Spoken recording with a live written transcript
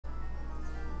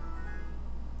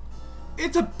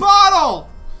It's a bottle!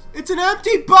 It's an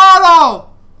empty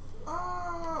bottle!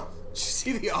 Did you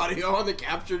see the audio on the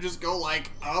capture just go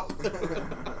like up?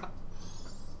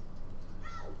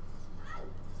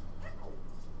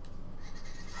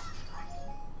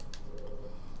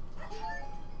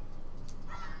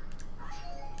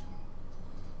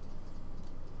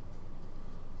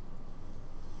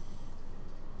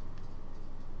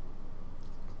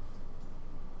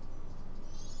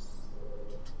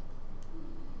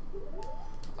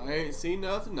 I ain't seen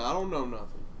nothing. I don't know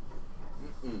nothing.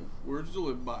 Words to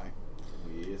live by.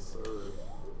 Yes, sir.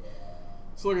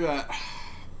 So look at that.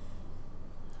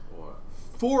 What?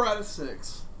 4 out of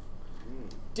 6.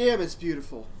 Damn, it's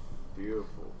beautiful.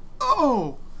 Beautiful.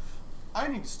 Oh! I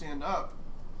need to stand up.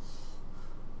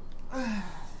 Like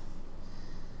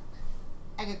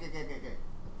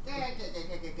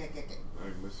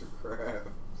Mr.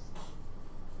 Krabs.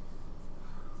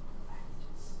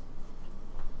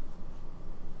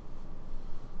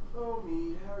 Oh,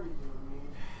 Mead, how are you doing,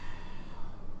 Mead?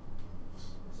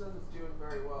 It says it's doing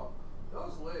very well.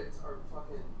 Those lids are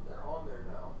fucking, they're on there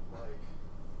now. Like,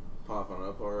 Popping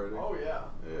up already? oh yeah.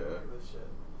 Yeah. Look at this shit.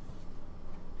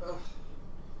 Ugh.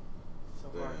 So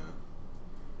far. Damn.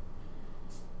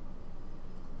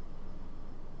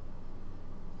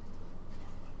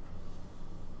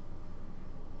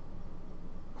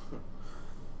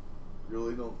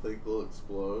 Really don't think they'll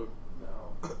explode?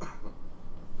 No.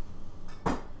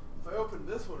 If I opened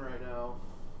this one right now,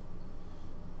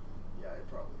 yeah, it'd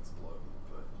probably explode,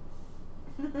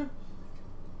 but...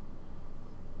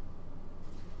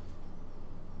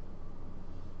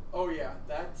 Oh yeah,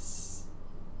 that's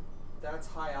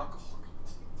high alcohol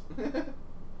content.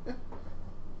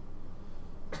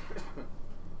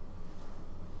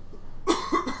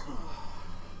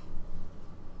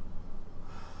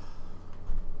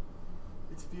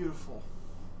 It's beautiful.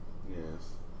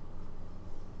 Yes.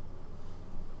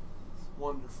 It's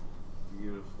wonderful.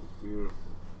 Beautiful,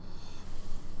 beautiful.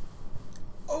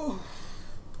 Oh!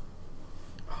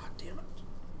 Oh, damn it.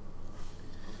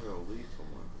 I've got a leaf on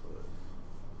my foot.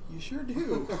 You sure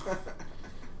do.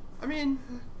 I mean,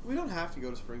 we don't have to go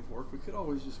to Spring Fork. We could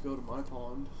always just go to my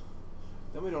pond.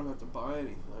 Then we don't have to buy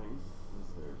anything.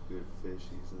 Is there good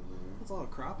fishies in there? That's a lot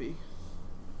of crappie.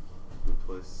 Good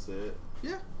place to sit?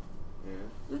 Yeah. Yeah.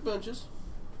 There's benches.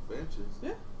 Benches?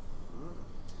 Yeah. Oh.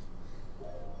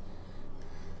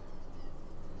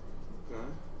 Okay.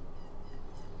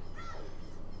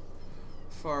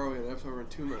 Far away. That's over in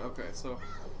 2 minutes. Okay, so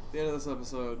the end of this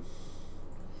episode.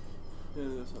 The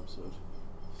end of this episode.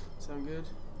 Sound good?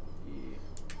 Yeah.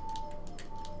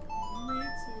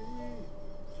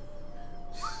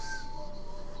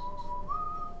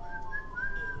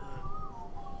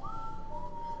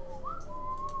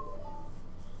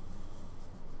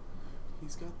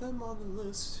 He's got them on the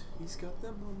list. He's got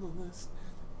them on the list.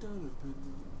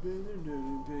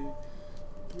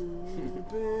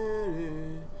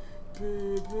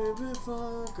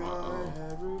 Fuck, I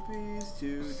have rupees to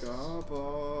drop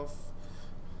off.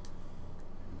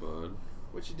 Bud.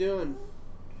 What you doing?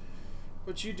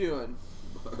 What you doing?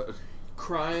 Bud.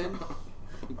 Crying?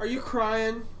 Are you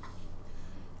crying?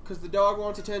 Because the dog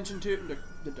wants attention too?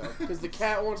 The dog. Because the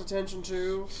cat wants attention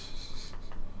too?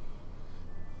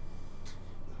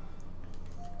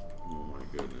 Oh my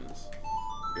goodness.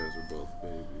 You guys are both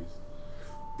babies.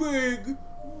 Big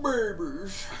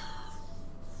babies.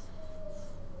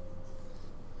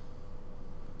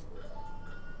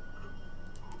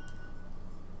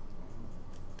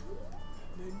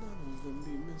 May none of them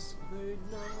be missed. May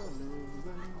none of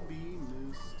them be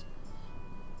missed.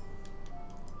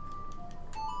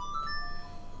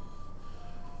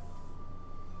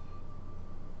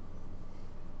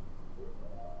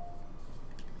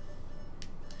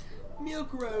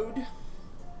 Milk Road.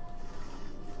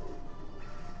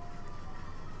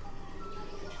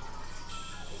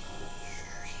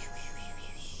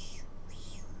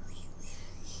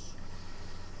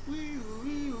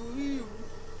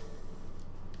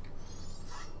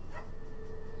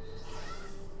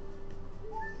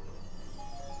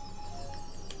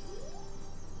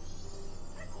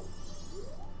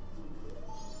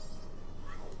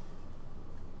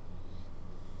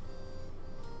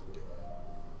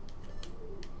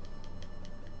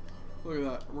 Look at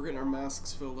that. We're getting our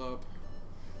masks filled up.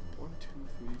 1, 2,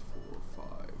 3, 4,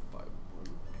 5 by 1.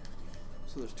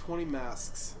 So there's 20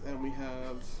 masks, and we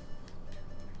have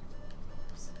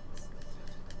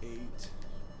 8,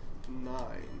 9.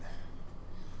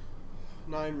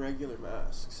 9 regular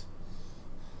masks.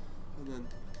 And then,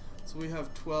 so we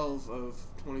have 12 of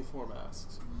 24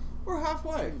 masks. We're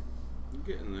halfway. You're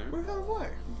getting there. We're halfway.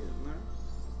 You're getting there.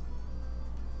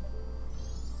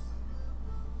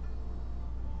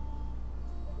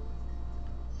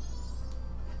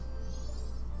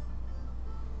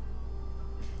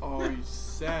 be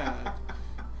sad.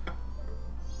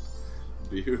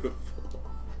 Beautiful.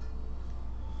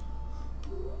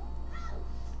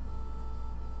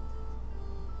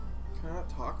 Can I not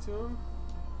talk to him?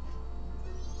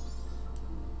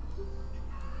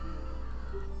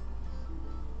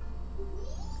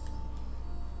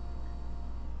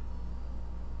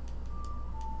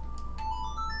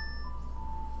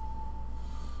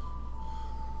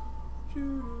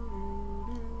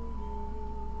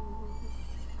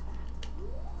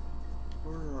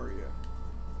 Where are you?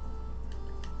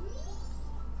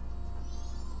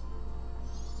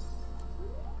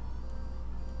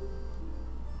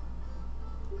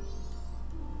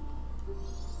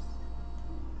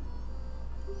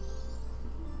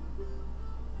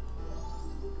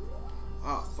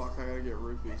 Ah, fuck, I gotta get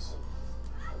rupees.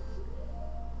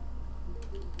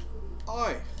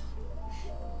 Oi!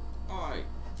 Oi,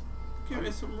 give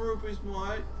me some rupees,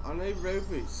 mate. I need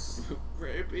rupees.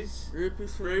 Rupees?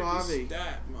 Rupees for the Barbie. Rupees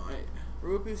stat, mate.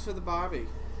 Rupees for the Barbie.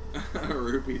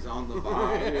 Rupees on the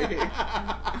Barbie.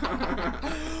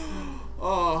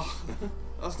 Oh,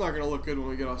 that's not gonna look good when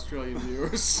we get Australian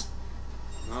viewers.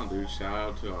 No, dude, shout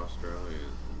out to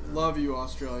Australians. Love you,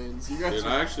 Australians. You guys. Dude,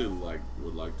 I actually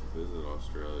would like to visit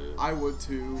Australia. I would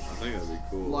too. I think that'd be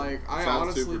cool. Like, I sounds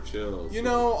honestly, super chill. you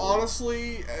know,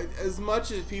 honestly, as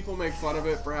much as people make fun of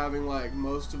it for having like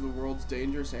most of the world's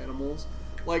dangerous animals,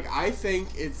 like I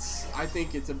think it's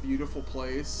a beautiful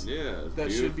place. Yeah, it's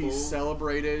that should be beautiful.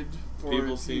 Celebrated for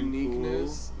People its seem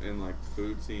uniqueness. cool, and like the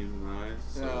food seems nice.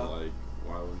 So Yeah. like,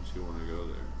 why wouldn't you want to go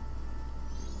there?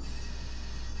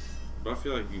 But I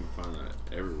feel like you can find that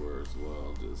everywhere as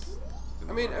well. Just in I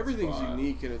the mean, right everything's spot.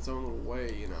 unique in its own little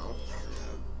way, you know.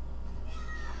 Yeah.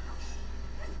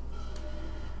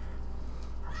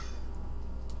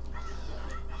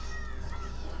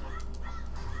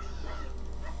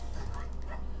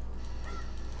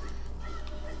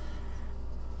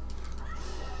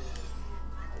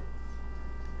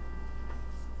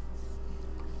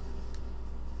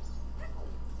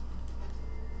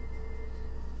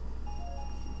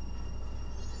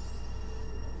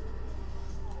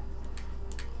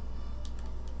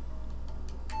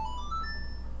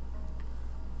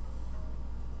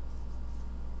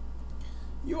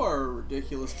 You are a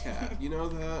ridiculous cat. You know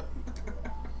that?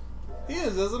 He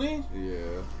is, isn't he?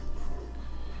 Yeah.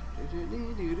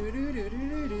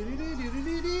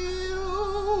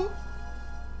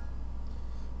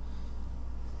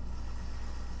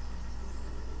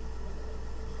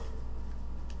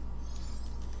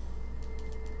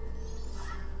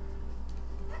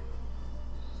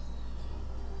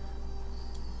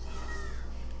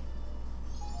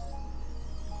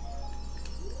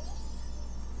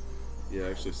 Yeah,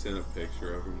 I actually sent a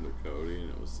picture of him to Cody, and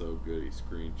it was so good he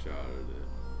screenshotted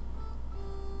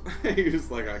it. He was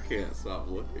like, I can't stop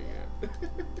looking at it.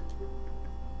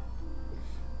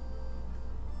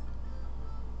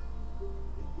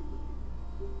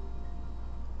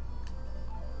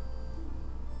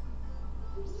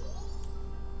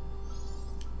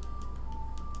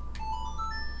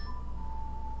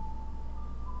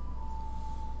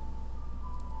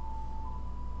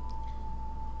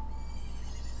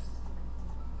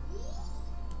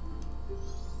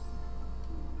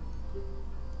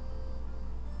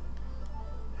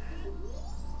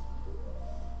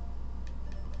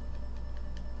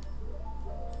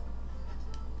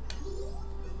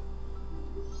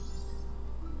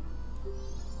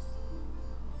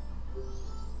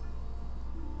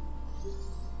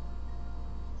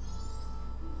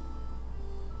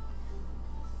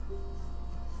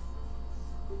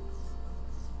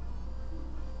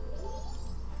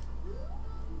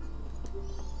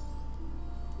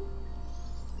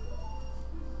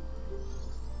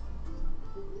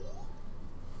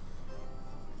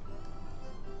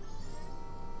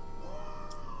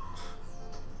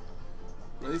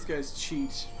 Now, these guys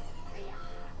cheat.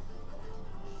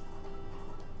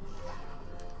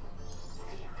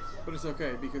 But it's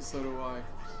okay, because so do I.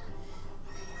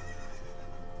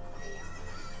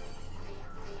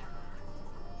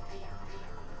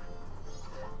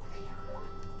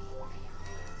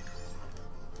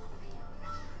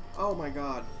 Oh my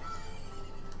god.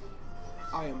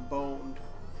 I am boned.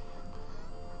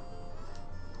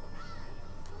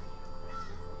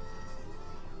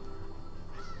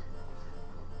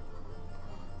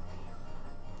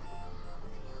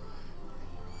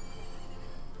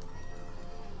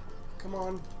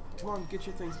 Come on, get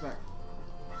your things back.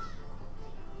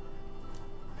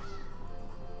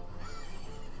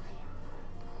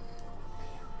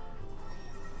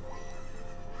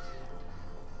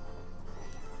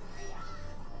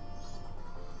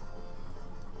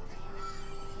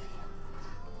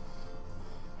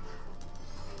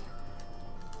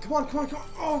 Come on, come on, come on.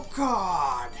 Oh,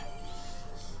 God.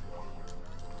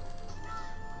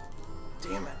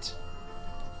 Damn it.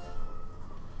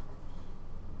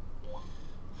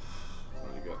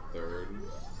 You got third.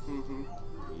 Mm-hmm.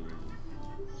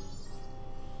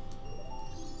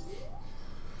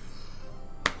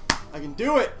 I can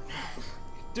do it.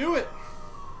 Do it.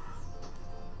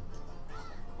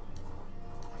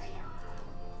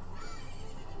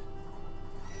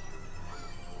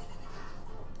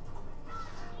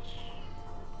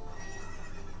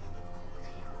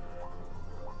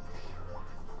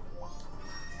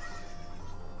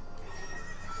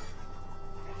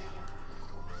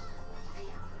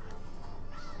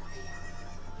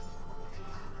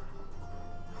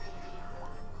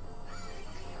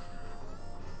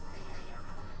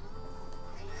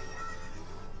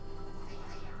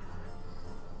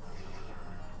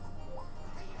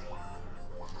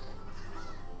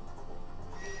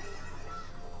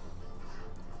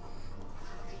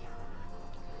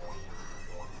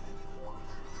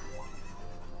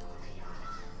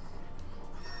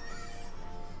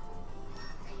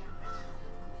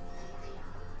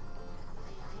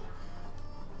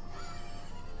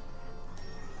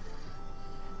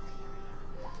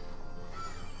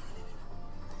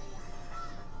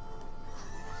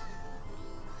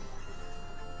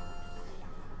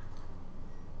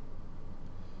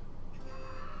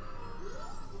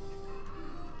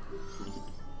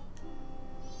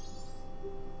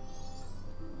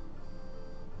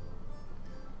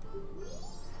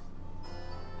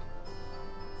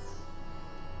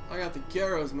 I got the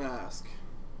Gyara's mask.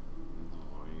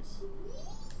 Nice.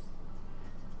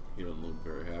 You don't look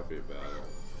very happy about it.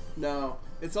 No,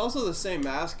 it's also the same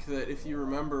mask that, if you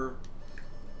remember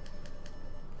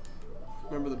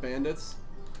the bandits?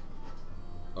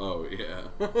 Oh, yeah.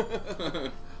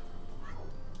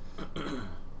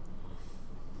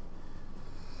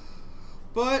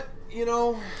 But, you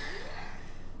know,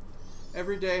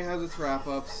 every day has its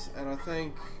wrap-ups, and I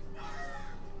think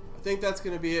that's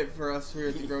going to be it for us here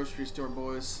at the grocery store,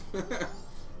 boys. I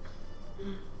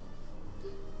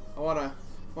want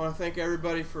to thank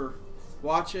everybody for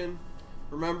watching.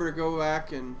 Remember to go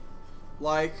back and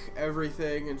like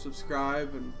everything and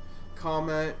subscribe and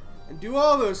comment and do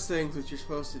all those things that you're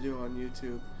supposed to do on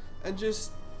YouTube. And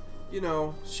just, you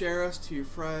know, share us to your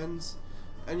friends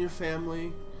and your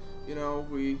family. You know,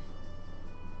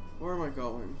 where am I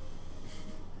going?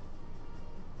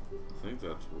 I think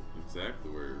that's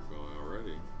exactly where you're going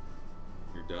already.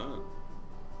 You're done.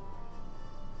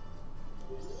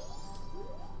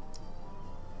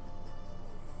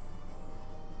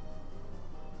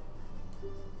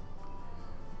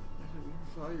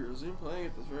 You resume playing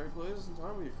at this very place and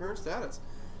time with your current status.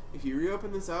 If you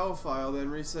reopen this OWL file, then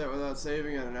reset without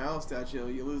saving at an OWL statue,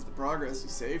 you lose the progress you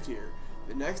saved here.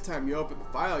 The next time you open the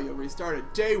file, you'll restart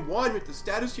at day 1 with the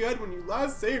status you had when you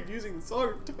last saved using the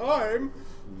Song of Time.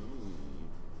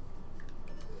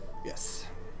 Yes.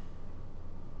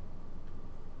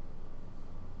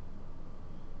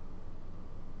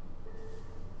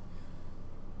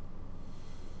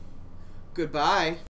 Goodbye.